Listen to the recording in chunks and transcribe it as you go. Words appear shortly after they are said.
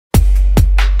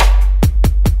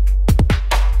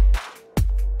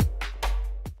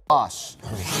us.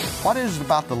 What is it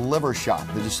about the liver shot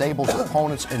that disables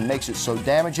opponents and makes it so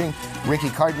damaging? Ricky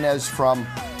Cardenas from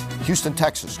Houston,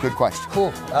 Texas. Good question.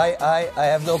 Cool. I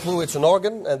have no clue. It's an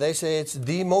organ, and they say it's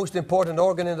the most important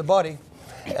organ in the body,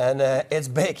 and it's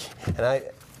big. And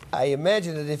I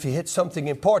imagine that if you hit something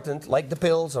important, like the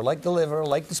pills, or like the liver, or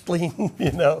like the spleen,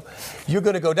 you know, you're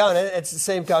going to go down. And it's the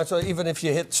same kind. So even if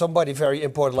you hit somebody very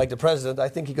important, like the president, I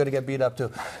think you're going to get beat up too.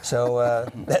 So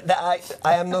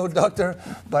I am no doctor,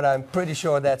 but I'm pretty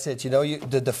sure that's it. You know,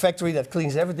 the factory that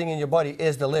cleans everything in your body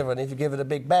is the liver, and if you give it a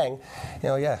big bang, you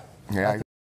know, yeah.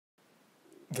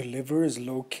 The liver is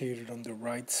located on the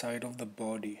right side of the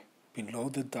body, below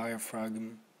the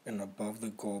diaphragm and above the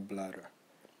gallbladder.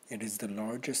 It is the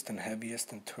largest and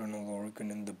heaviest internal organ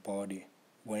in the body,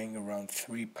 weighing around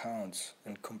 3 pounds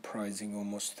and comprising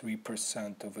almost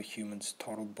 3% of a human's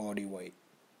total body weight.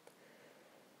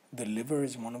 The liver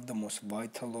is one of the most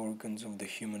vital organs of the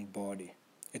human body.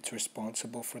 It's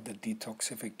responsible for the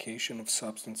detoxification of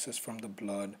substances from the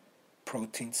blood,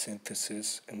 protein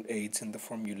synthesis, and aids in the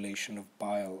formulation of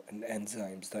bile and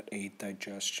enzymes that aid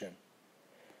digestion.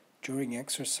 During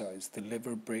exercise, the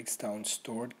liver breaks down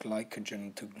stored glycogen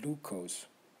into glucose,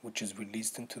 which is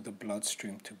released into the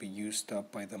bloodstream to be used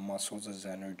up by the muscles as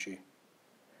energy.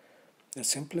 The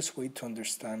simplest way to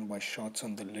understand why shots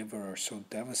on the liver are so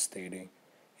devastating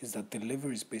is that the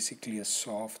liver is basically a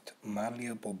soft,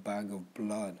 malleable bag of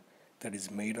blood that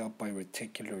is made up by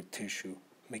reticular tissue,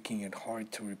 making it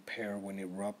hard to repair when it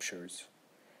ruptures.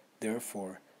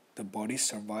 Therefore, the body's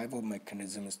survival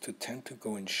mechanism is to tend to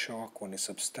go in shock when a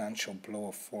substantial blow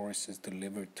of force is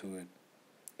delivered to it.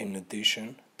 In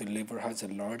addition, the liver has a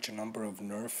large number of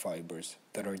nerve fibers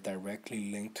that are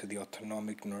directly linked to the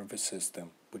autonomic nervous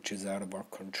system, which is out of our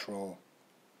control.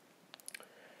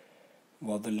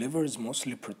 While the liver is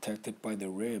mostly protected by the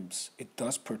ribs, it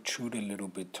does protrude a little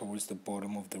bit towards the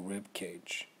bottom of the rib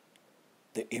cage.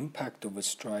 The impact of a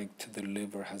strike to the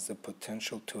liver has the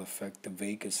potential to affect the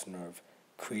vagus nerve,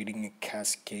 creating a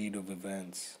cascade of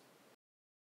events.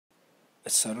 A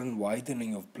sudden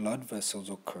widening of blood vessels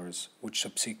occurs, which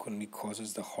subsequently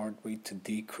causes the heart rate to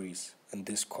decrease, and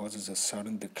this causes a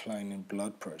sudden decline in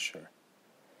blood pressure.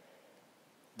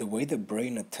 The way the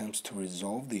brain attempts to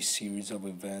resolve these series of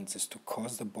events is to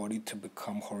cause the body to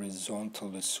become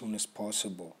horizontal as soon as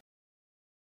possible.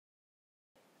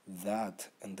 That,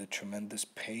 and the tremendous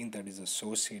pain that is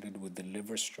associated with the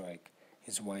liver strike,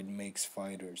 is why it makes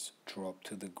fighters drop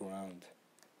to the ground.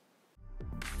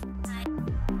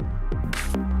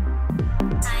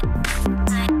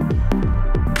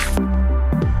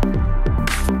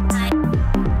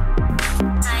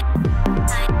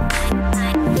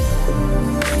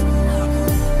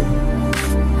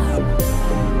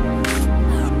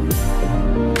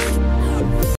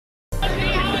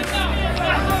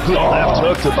 Left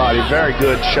hook to body, very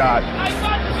good shot.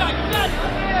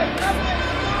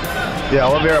 Yeah,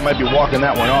 Oliveira might be walking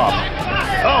that one off.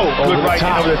 Oh, good right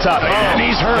over the top. And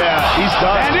he's hurt. Yeah, he's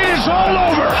done. And it is all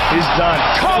over. He's done.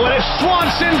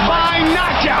 Swanson by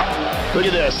knockout. Look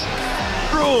at this.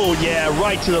 Oh, yeah,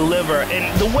 right to the liver. And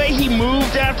the way he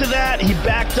moved after that, he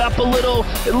backed up a little.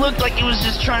 It looked like he was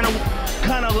just trying to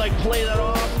kind of like play that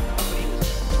off.